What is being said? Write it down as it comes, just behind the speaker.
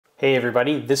Hey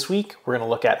everybody, this week we're going to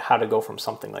look at how to go from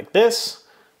something like this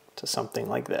to something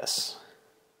like this.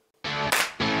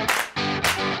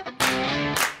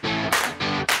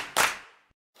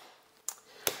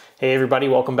 Hey everybody,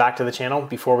 welcome back to the channel.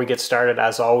 Before we get started,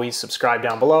 as always, subscribe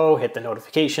down below, hit the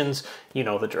notifications, you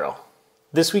know the drill.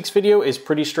 This week's video is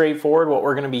pretty straightforward. What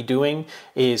we're going to be doing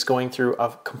is going through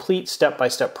a complete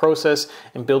step-by-step process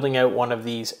and building out one of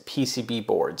these PCB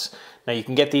boards. Now you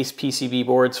can get these PCB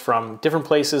boards from different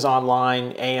places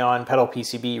online, Aeon,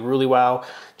 PedalPCB, really well.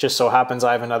 Just so happens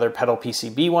I have another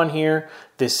PedalPCB one here.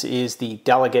 This is the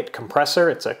Delegate Compressor.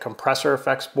 It's a compressor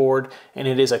effects board, and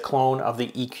it is a clone of the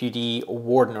EQD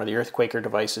Warden, or the Earthquaker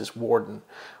Devices Warden.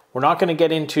 We're not going to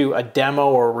get into a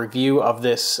demo or a review of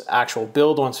this actual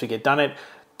build once we get done it.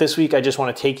 This week I just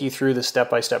want to take you through the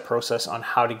step-by-step process on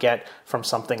how to get from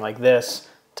something like this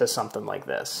to something like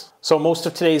this. So most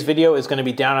of today's video is going to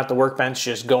be down at the workbench,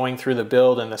 just going through the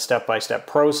build and the step-by-step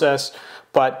process.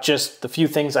 But just the few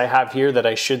things I have here that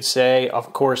I should say: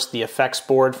 of course, the effects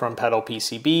board from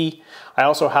PedalPCB. I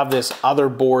also have this other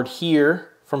board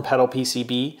here from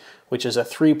PedalPCB, which is a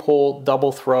 3-pole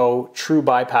double throw true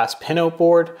bypass pinout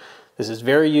board. This is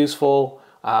very useful.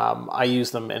 I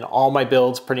use them in all my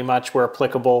builds pretty much where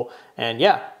applicable, and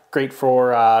yeah, great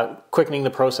for quickening the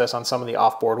process on some of the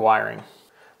offboard wiring.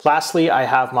 Lastly, I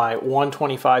have my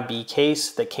 125B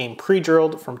case that came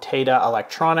pre-drilled from Tata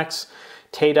Electronics.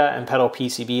 Tata and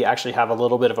PedalPCB actually have a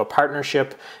little bit of a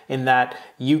partnership in that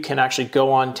you can actually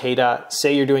go on Tata,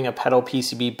 say you're doing a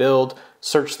PedalPCB build,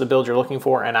 search the build you're looking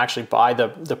for, and actually buy the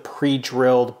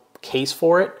pre-drilled case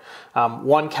for it.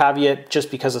 One caveat, just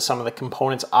because of some of the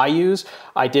components I use,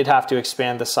 I did have to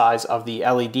expand the size of the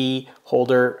LED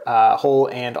holder hole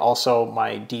and also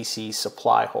my DC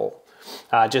supply hole.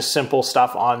 Just simple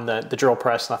stuff on the drill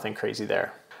press, nothing crazy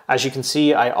there. As you can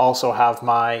see, I also have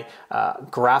my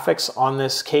graphics on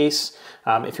this case.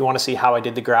 If you want to see how I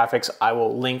did the graphics, I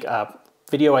will link a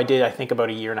video I did, I think about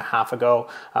 1.5 years ago,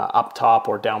 up top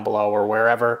or down below or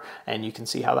wherever, and you can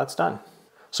see how that's done.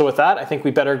 So with that, I think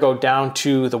we better go down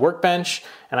to the workbench,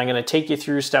 and I'm going to take you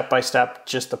through step by step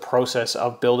just the process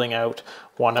of building out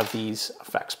one of these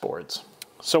effects boards.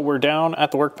 So we're down at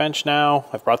the workbench now.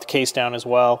 I've brought the case down as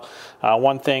well.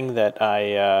 One thing that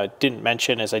I didn't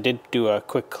mention is I did do a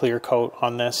quick clear coat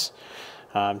on this,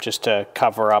 just to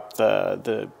cover up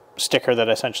the sticker that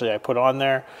essentially I put on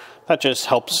there. That just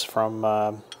helps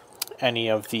from any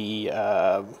of the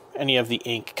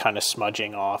ink kind of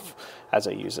smudging off as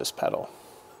I use this pedal.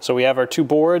 So we have our two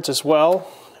boards as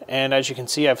well, and as you can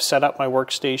see, I've set up my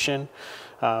workstation.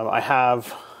 I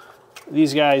have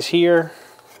these guys here.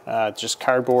 Just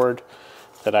cardboard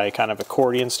that I kind of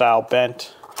accordion style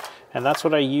bent, and that's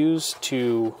what I use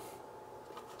to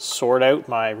sort out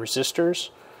my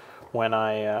resistors when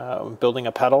I'm building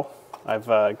a pedal. I've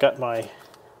got my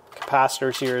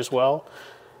capacitors here as well.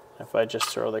 If I just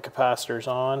throw the capacitors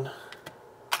on,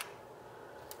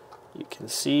 you can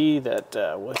see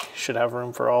that we should have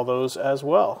room for all those as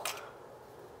well.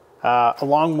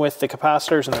 Along with the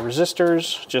capacitors and the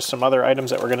resistors, just some other items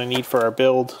that we're going to need for our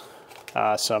build.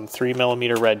 Some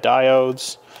 3mm red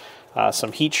diodes,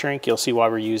 some heat shrink. You'll see why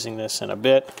we're using this in a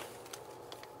bit.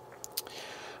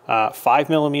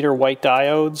 5mm white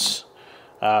diodes,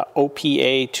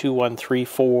 OPA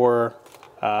 2134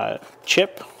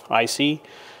 chip IC,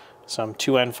 some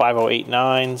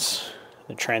 2N5089s,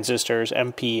 the transistors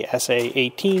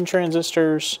MPSA18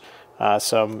 transistors,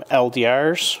 some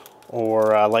LDRs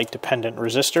or light dependent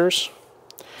resistors.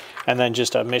 And then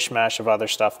just a mishmash of other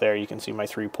stuff there. You can see my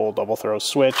 3-pole double throw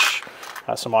switch,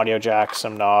 some audio jacks,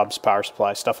 some knobs, power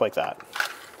supply, stuff like that.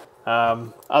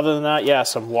 Other than that, yeah,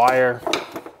 some wire,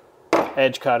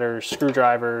 edge cutters,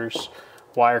 screwdrivers,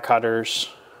 wire cutters.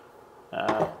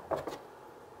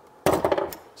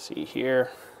 See here.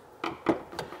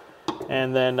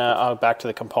 And then back to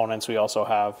the components, we also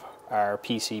have our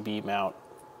PCB mount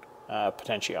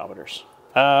potentiometers.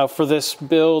 For this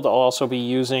build, I'll also be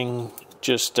using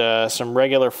just some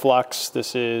regular flux.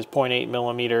 This is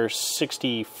 0.8mm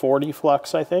 6040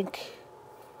 flux, I think.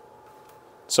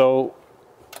 So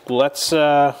let's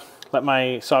let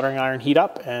my soldering iron heat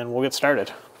up and we'll get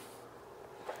started.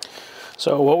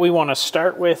 So what we want to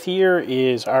start with here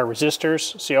is our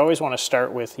resistors. So you always want to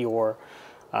start with your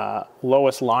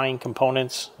lowest lying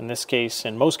components. In this case,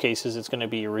 in most cases, it's going to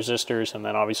be your resistors, and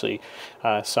then obviously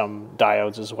some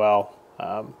diodes as well.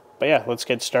 But yeah, let's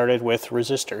get started with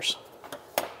resistors.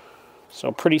 So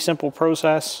pretty simple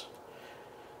process.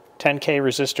 10K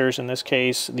resistors in this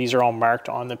case. These are all marked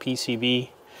on the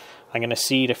PCB. I'm going to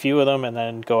seed a few of them and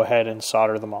then go ahead and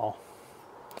solder them all.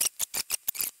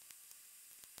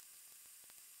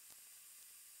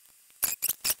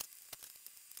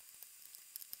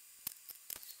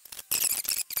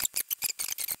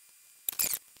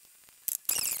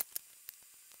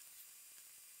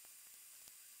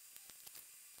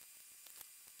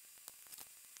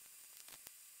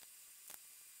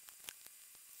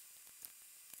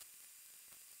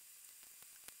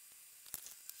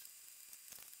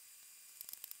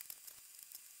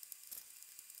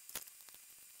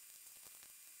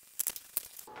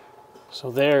 So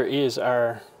there is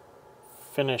our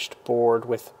finished board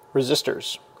with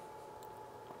resistors.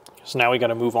 So now we got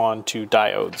to move on to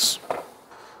diodes.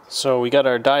 So we got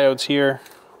our diodes here,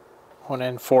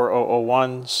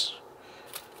 1N4001s,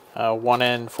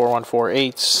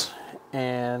 1N4148s,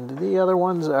 and the other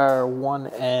ones are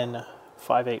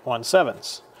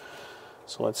 1N5817s.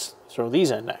 So let's throw these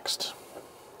in next.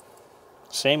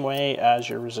 Same way as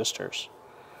your resistors.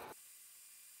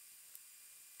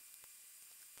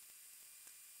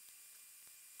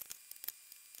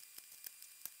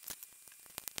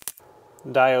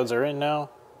 Diodes are in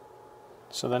now.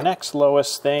 So the next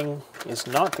lowest thing is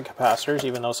not the capacitors,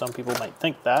 even though some people might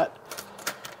think that.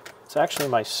 It's actually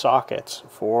my sockets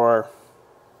for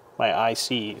my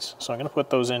ICs. So I'm going to put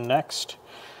those in next.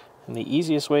 And the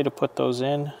easiest way to put those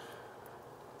in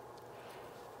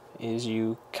is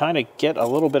you kind of get a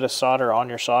little bit of solder on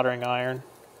your soldering iron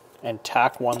and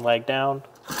tack one leg down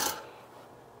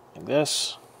like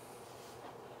this.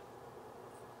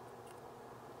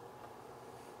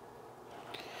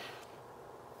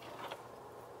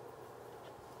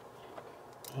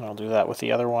 And I'll do that with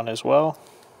the other one as well.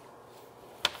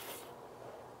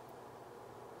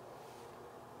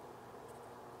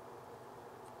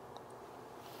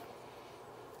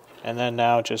 And then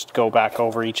now just go back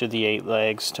over each of the 8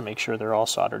 legs to make sure they're all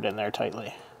soldered in there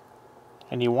tightly.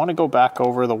 And you want to go back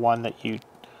over the one that you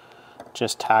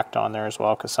just tacked on there as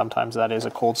well, because sometimes that is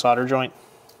a cold solder joint.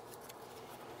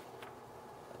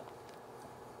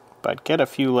 But get a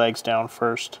few legs down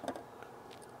first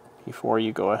before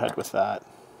you go ahead with that.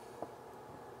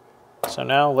 So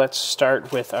now let's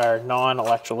start with our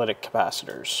non-electrolytic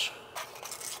capacitors.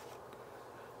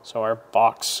 So our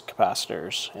box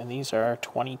capacitors, and these are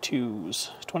 22s,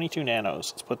 22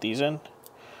 nanos. Let's put these in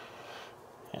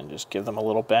and just give them a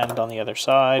little bend on the other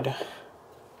side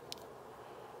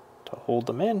to hold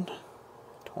them in.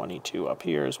 22 up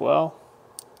here as well.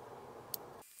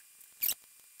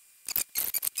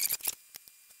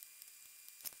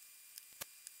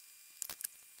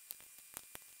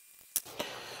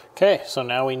 Okay, so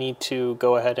now we need to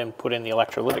go ahead and put in the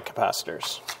electrolytic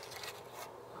capacitors.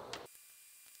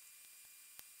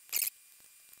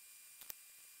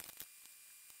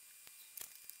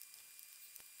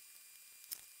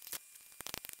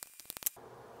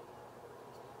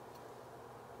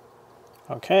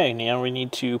 Okay, now we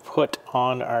need to put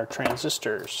on our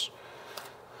transistors.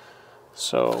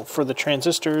 So for the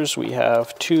transistors, we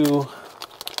have two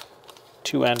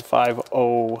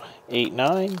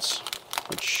 2N5089s,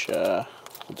 which we'll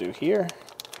do here.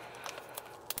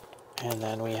 And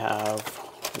then we have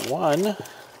one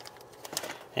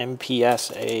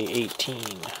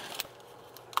MPSA18.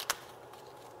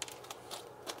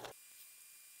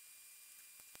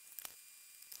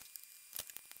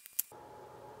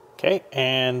 Okay,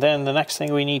 and then the next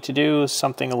thing we need to do is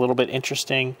something a little bit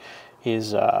interesting,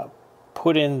 is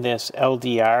put in this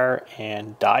LDR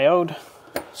and diode.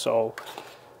 So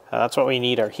that's what we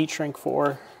need our heat shrink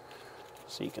for.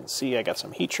 So you can see I got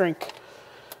some heat shrink,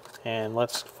 and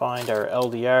let's find our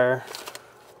LDR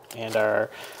and our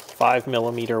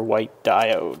 5mm white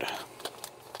diode.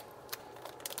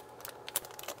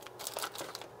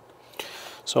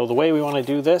 So the way we want to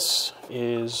do this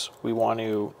is we want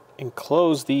to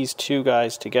enclose these two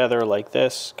guys together like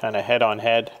this, kind of head on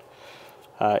head,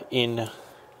 in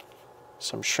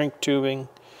some shrink tubing.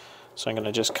 So I'm going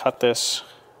to just cut this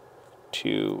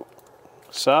to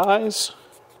size.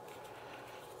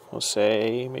 We'll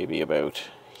say maybe about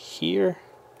here.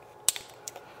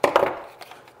 So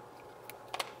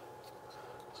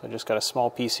I just got a small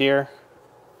piece here.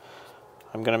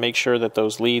 I'm going to make sure that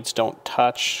those leads don't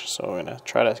touch, so I'm going to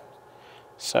try to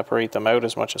separate them out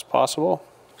as much as possible.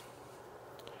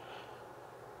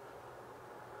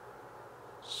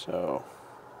 So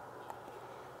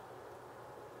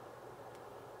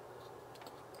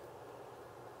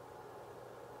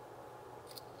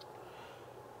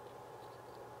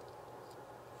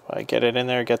if I get it in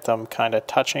there, get them kind of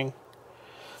touching.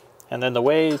 And then the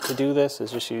way to do this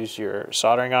is just use your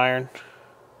soldering iron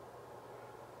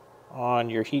on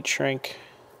your heat shrink.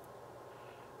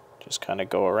 Just kind of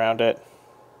go around it.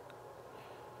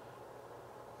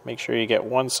 Make sure you get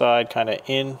one side kind of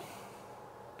in.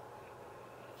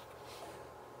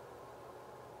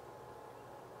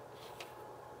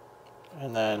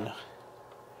 And then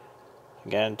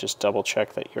again, just double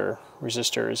check that your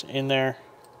resistor is in there.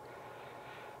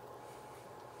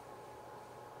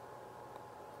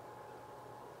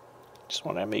 Just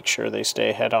want to make sure they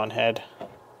stay head on head.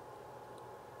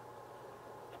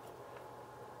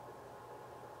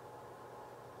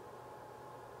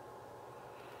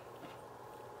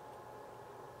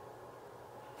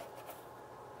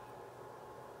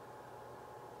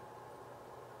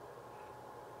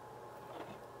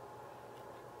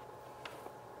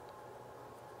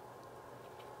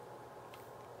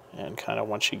 and kind of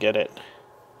once you get it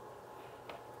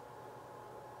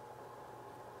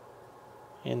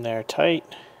in there tight,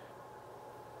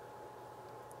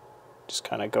 just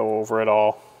kind of go over it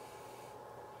all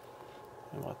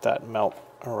and let that melt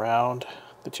around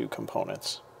the two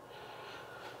components.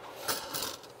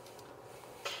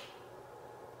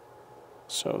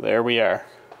 So there we are.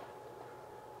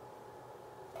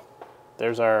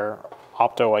 There's our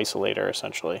opto isolator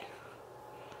essentially.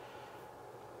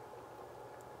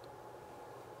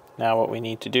 Now what we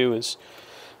need to do is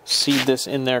seed this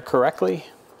in there correctly.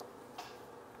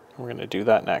 We're going to do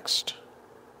that next.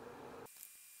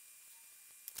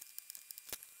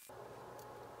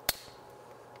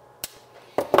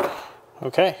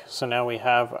 Okay, so now we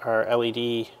have our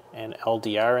LED and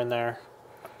LDR in there.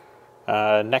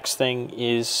 Next thing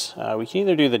is we can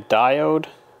either do the diode,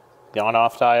 the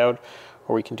on-off diode,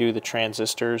 or we can do the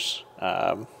transistors.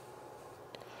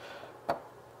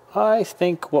 I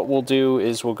think what we'll do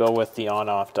is we'll go with the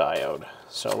on-off diode.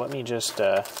 So let me just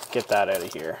get that out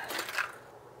of here.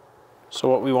 So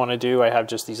what we want to do, I have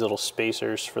just these little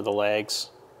spacers for the legs,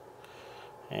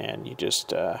 and you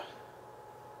just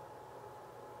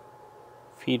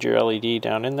feed your LED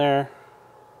down in there,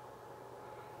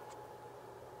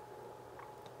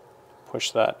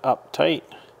 push that up tight,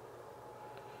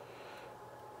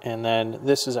 and then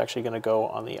this is actually going to go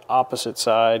on the opposite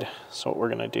side. So what we're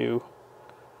going to do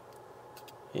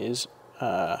is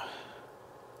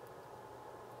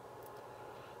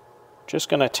just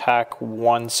going to tack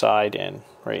one side in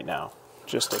right now,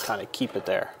 just to kind of keep it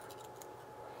there.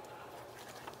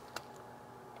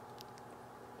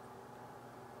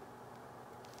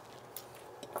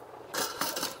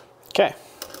 Okay,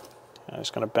 I'm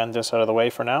just going to bend this out of the way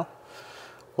for now.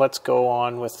 Let's go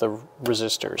on with the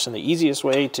resistors. And the easiest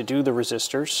way to do the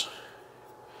resistors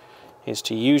is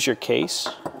to use your case.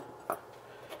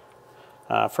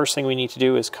 First thing we need to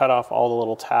do is cut off all the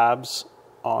little tabs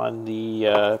on the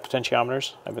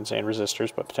potentiometers. I've been saying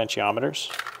resistors, but potentiometers.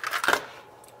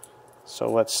 So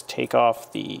let's take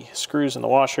off the screws and the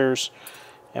washers,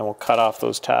 and we'll cut off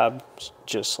those tabs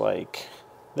just like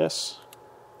this.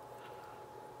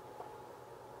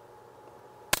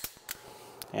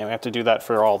 And we have to do that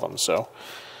for all of them, so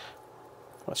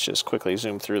let's just quickly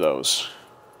zoom through those.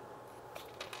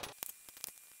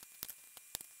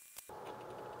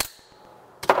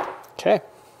 Okay,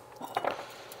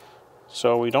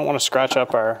 so we don't want to scratch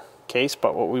up our case,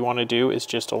 but what we want to do is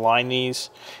just align these,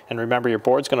 and remember your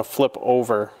board's going to flip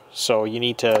over, so you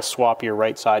need to swap your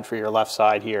right side for your left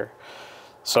side here.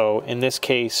 So in this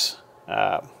case,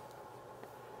 what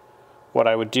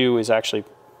I would do is actually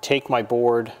take my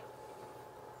board.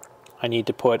 I need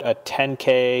to put a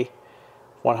 10K,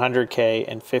 100K,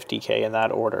 and 50K in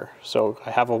that order. So I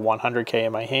have a 100K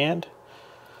in my hand,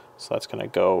 so that's going to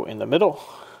go in the middle.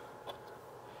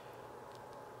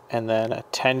 And then a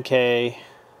 10K,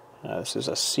 this is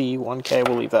a C, 1K,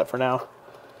 we'll leave that for now.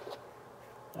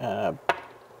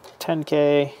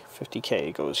 10K,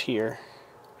 50K goes here.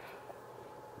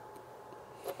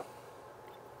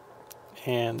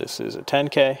 And this is a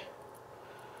 10K.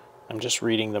 I'm just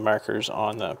reading the markers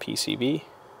on the PCB.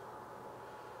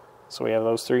 So we have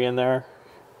those three in there.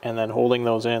 And then holding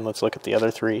those in, let's look at the other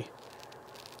three.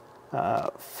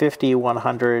 50,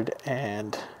 100,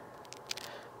 and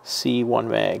C1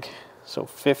 mag. So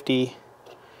 50,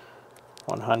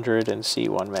 100, and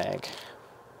C1 mag.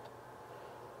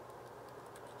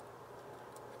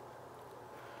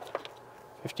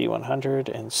 $50, 100,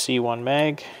 and C1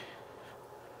 mag.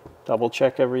 Double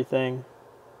check everything.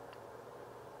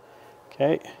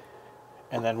 Okay,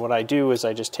 and then what I do is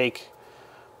I just take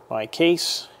my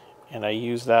case and I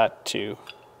use that to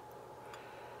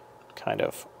kind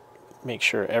of make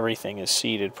sure everything is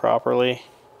seated properly.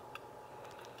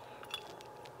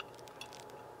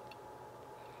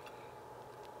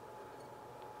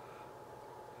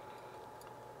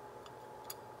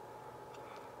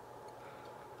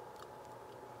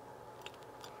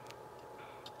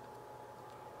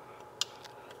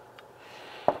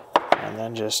 And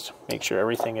then just make sure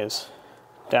everything is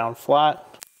down flat.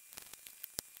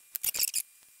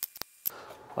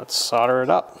 Let's solder it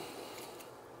up.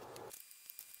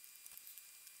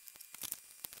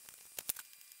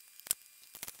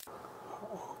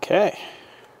 Okay.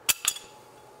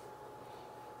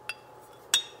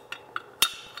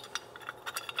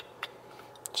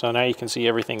 So now you can see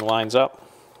everything lines up.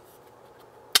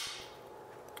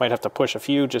 Might have to push a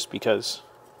few just because,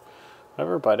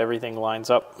 whatever, but everything lines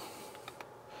up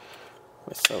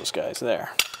with those guys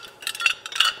there.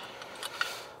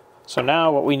 So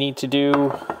now what we need to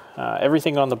do,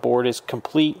 everything on the board is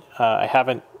complete. I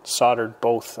haven't soldered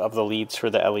both of the leads for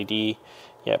the LED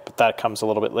Yeah, but that comes a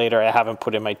little bit later. I haven't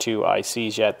put in my 2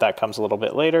 ICs yet. That comes a little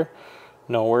bit later.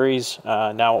 No worries.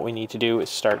 Now what we need to do is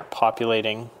start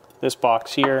populating this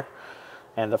box here.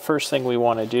 And the first thing we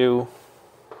want to do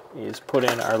is put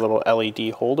in our little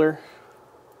LED holder.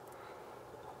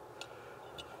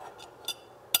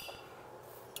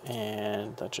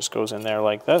 And that just goes in there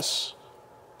like this.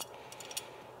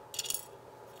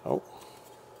 Oh.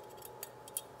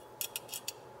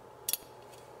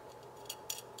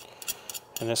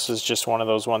 And this is just one of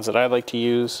those ones that I like to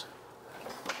use.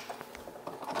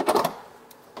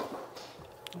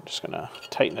 I'm just going to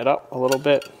tighten it up a little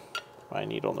bit with my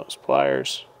needle nose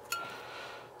pliers.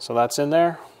 So that's in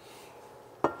there.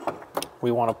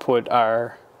 We want to put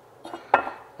our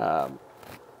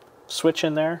switch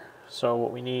in there. So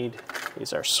what we need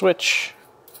is our switch.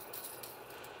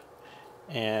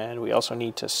 And we also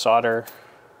need to solder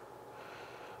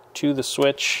to the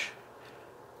switch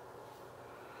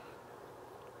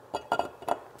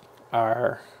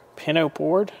our pinout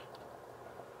board.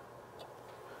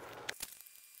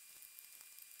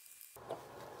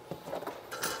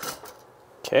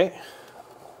 Okay.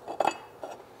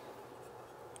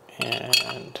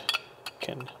 And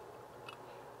can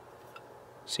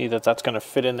see that that's going to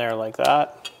fit in there like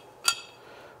that.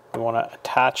 We want to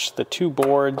attach the 2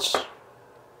 boards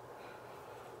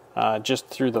just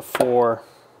through the 4.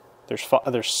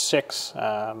 There's 6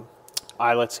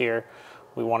 eyelets here.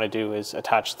 What we want to do is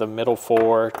attach the middle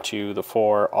 4 to the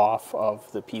 4 off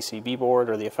of the PCB board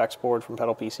or the effects board from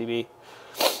PedalPCB.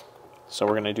 So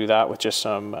we're going to do that with just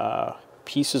some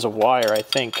pieces of wire. I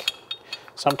think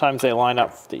sometimes they line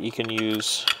up that you can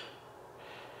use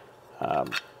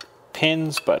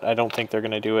pins, but I don't think they're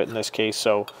going to do it in this case.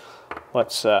 So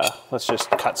let's just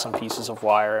cut some pieces of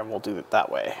wire and we'll do it that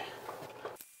way.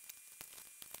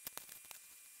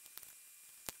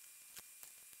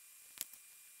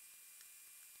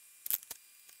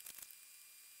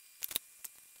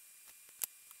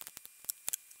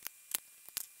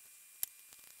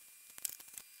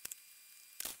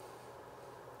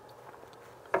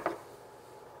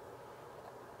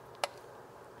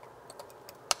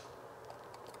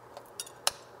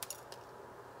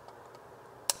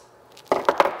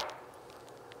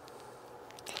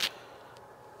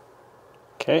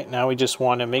 Okay, now we just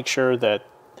want to make sure that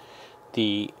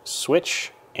the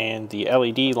switch and the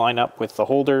LED line up with the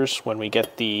holders when we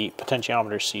get the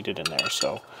potentiometers seated in there.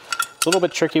 So a little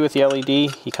bit tricky with the LED.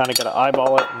 You kind of got to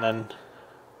eyeball it and then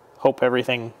hope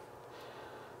everything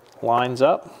lines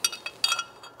up.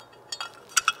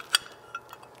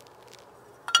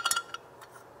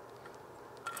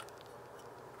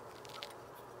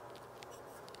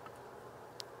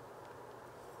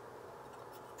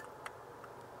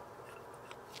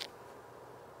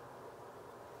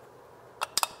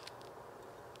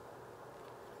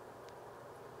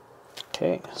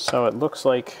 Okay, so it looks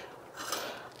like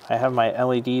I have my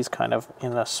LEDs kind of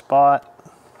in a spot.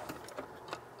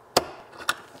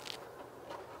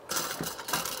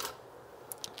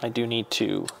 I do need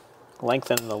to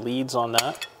lengthen the leads on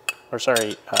that, or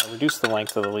sorry, reduce the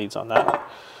length of the leads on that.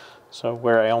 So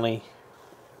where I only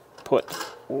put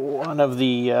one of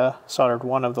the, soldered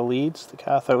one of the leads, the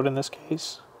cathode in this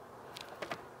case.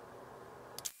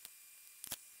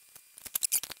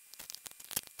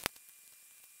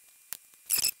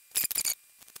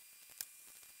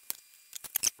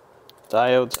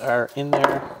 Diodes are in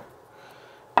there,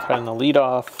 cutting the lead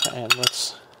off, and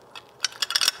let's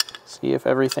see if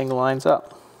everything lines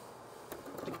up.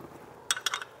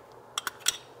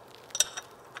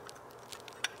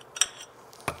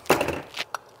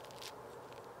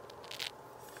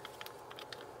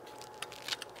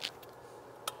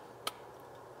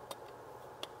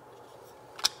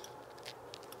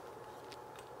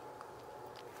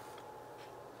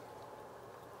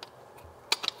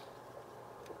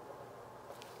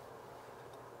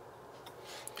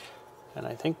 And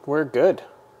I think we're good.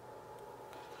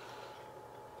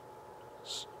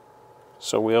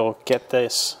 So we'll get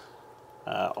this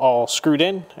all screwed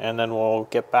in, and then we'll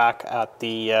get back at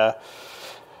the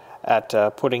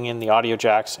putting in the audio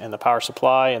jacks and the power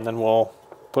supply, and then we'll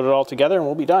put it all together and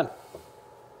we'll be done.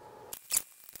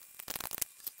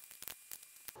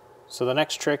 So the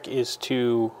next trick is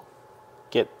to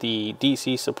get the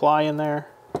DC supply in there.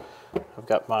 I've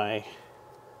got my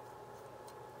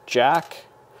jack.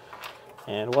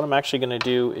 And what I'm actually going to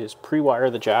do is pre-wire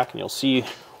the jack, and you'll see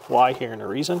why here in a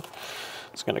reason.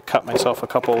 Just going to cut myself a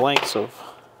couple lengths of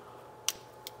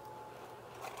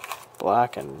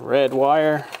black and red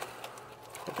wire.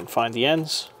 If I can find the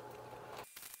ends.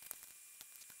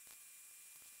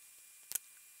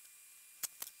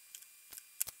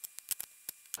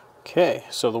 Okay,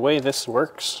 so the way this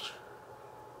works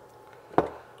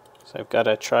is I've got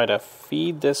to try to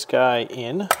feed this guy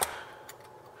in,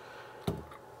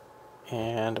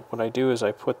 and what I do is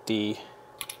I put the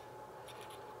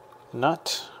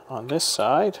nut on this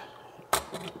side.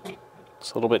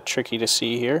 It's a little bit tricky to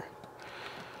see here,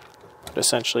 but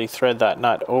essentially thread that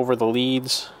nut over the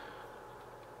leads,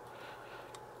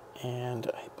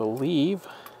 and I believe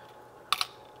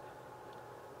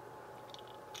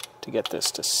to get this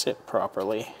to sit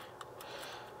properly.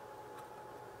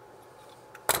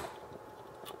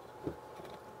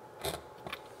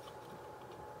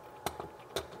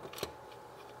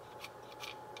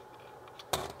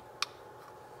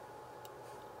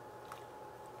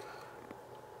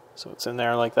 So it's in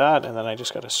there like that, and then I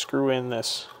just got to screw in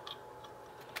this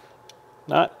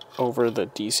nut over the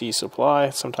DC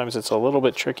supply. Sometimes it's a little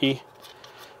bit tricky.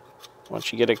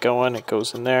 Once you get it going, it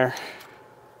goes in there.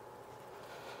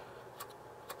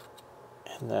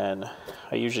 And then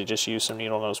I usually just use some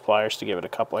needle nose pliers to give it a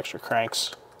couple extra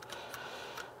cranks,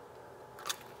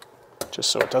 just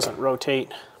so it doesn't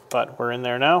rotate. But we're in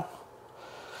there now.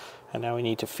 And now we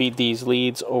need to feed these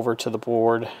leads over to the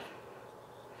board,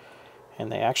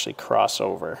 and they actually cross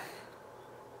over.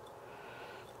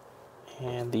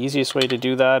 And the easiest way to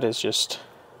do that is just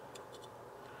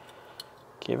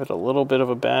give it a little bit of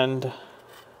a bend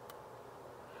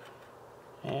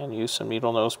and use some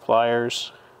needle nose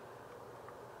pliers.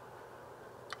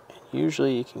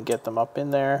 Usually you can get them up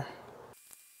in there.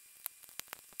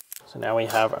 So now we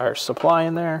have our supply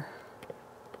in there.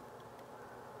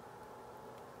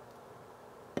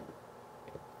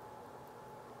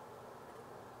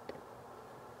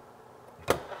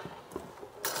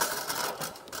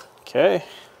 Okay.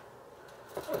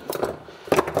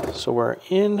 So we're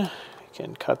in. We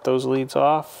can cut those leads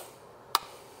off.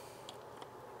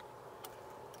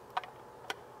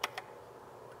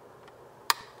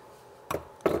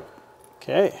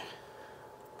 Okay,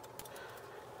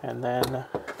 and then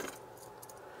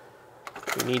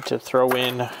we need to throw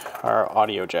in our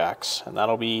audio jacks, and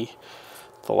that'll be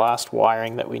the last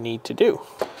wiring that we need to do.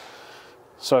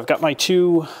 So I've got my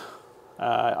two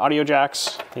audio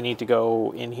jacks. They need to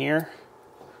go in here.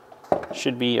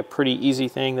 Should be a pretty easy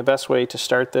thing. The best way to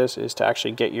start this is to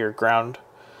actually get your ground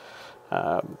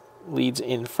leads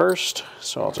in first.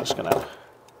 So I'm just gonna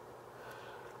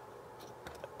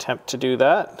attempt to do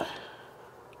that.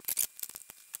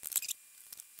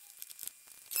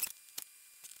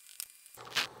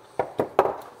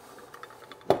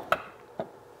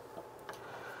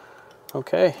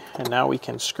 Okay, and now we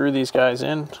can screw these guys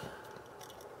in.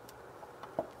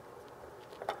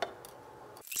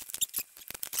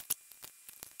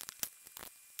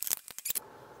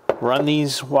 Run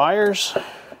these wires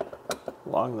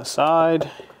along the side,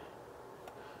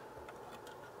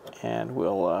 and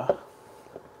we'll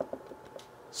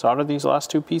solder these last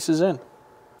two pieces in.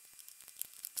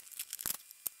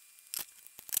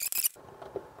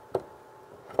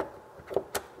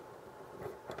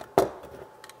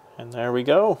 And there we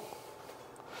go.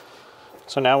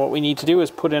 So now what we need to do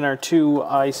is put in our two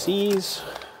ICs.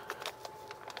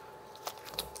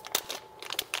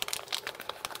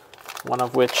 One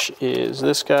of which is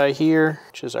this guy here,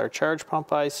 which is our charge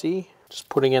pump IC. Just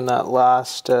putting in that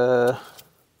last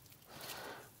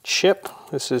chip.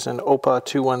 This is an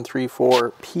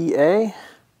OPA2134PA.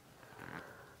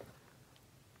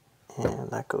 And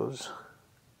that goes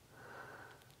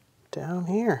down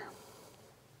here.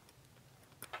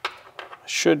 I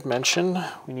should mention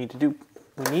we need to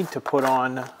put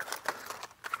on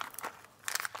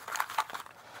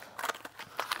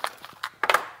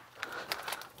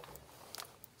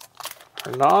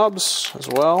our knobs as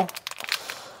well.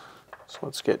 So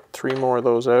let's get 3 more of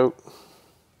those out.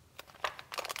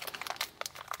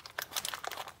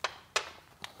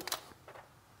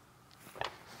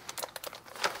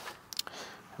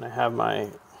 And I have my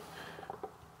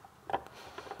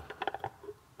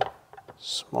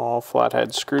small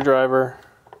flathead screwdriver,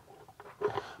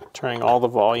 turning all the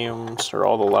volumes or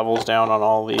all the levels down on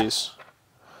all these.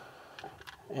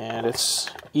 And it's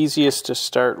easiest to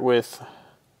start with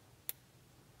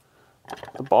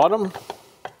the bottom.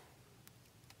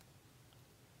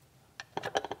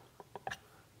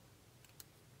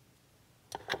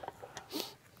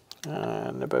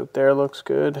 And about there looks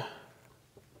good.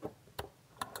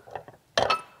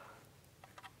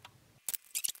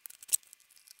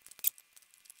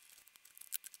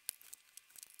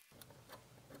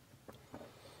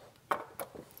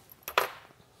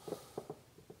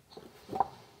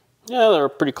 Yeah, they're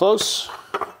pretty close.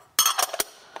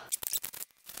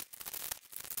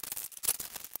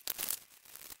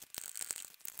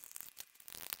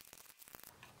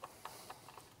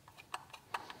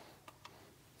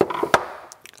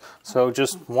 So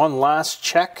just one last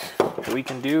check that we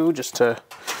can do just to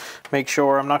make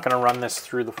sure. I'm not going to run this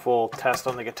through the full test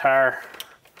on the guitar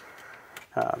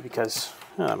because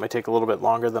it might take a little bit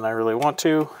longer than I really want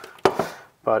to.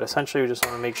 But essentially we just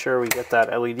want to make sure we get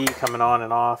that LED coming on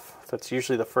and off. That's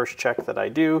usually the first check that I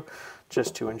do,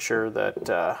 just to ensure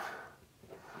that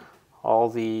all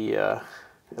the at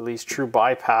least true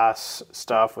bypass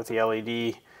stuff with the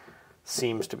LED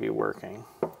seems to be working.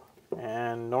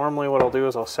 And normally what I'll do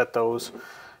is I'll set those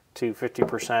to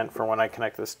 50% for when I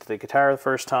connect this to the guitar the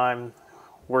first time.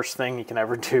 Worst thing you can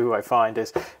ever do, I find,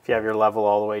 is if you have your level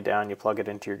all the way down, you plug it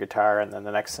into your guitar, and then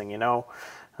the next thing you know,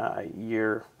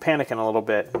 you're panicking a little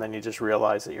bit, and then you just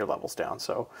realize that your level's down.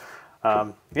 So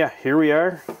yeah, here we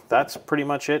are. That's pretty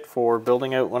much it for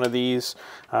building out one of these.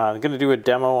 I'm going to do a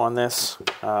demo on this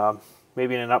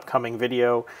maybe in an upcoming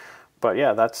video, but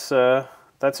yeah, that's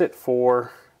it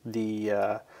for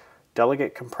the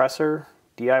Delegate Compressor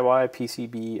DIY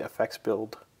PCB effects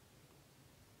build.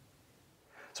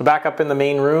 So back up in the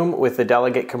main room with the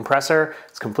Delegate Compressor.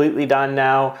 It's completely done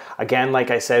now. Again,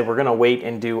 like I said, we're gonna wait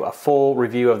and do a full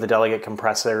review of the Delegate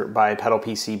Compressor by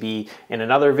PedalPCB in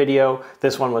another video.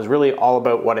 This one was really all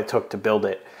about what it took to build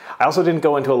it. I also didn't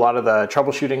go into a lot of the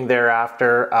troubleshooting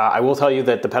thereafter. I will tell you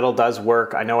that the pedal does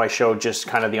work. I know I showed just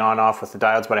kind of the on-off with the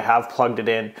diodes, but I have plugged it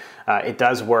in. It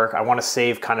does work. I want to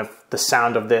save kind of the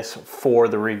sound of this for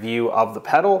the review of the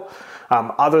pedal.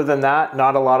 Other than that,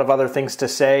 not a lot of other things to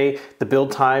say. The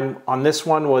build time on this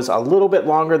one was a little bit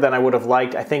longer than I would have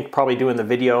liked. I think probably doing the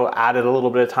video added a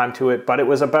little bit of time to it, but it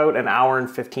was about an hour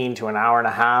and 15 to an hour and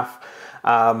a half.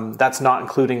 That's not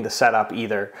including the setup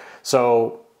either.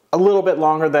 So a little bit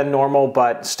longer than normal,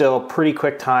 but still pretty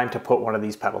quick time to put one of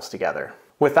these pedals together.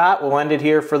 With that, we'll end it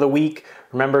here for the week.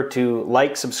 Remember to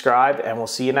like, subscribe, and we'll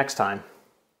see you next time.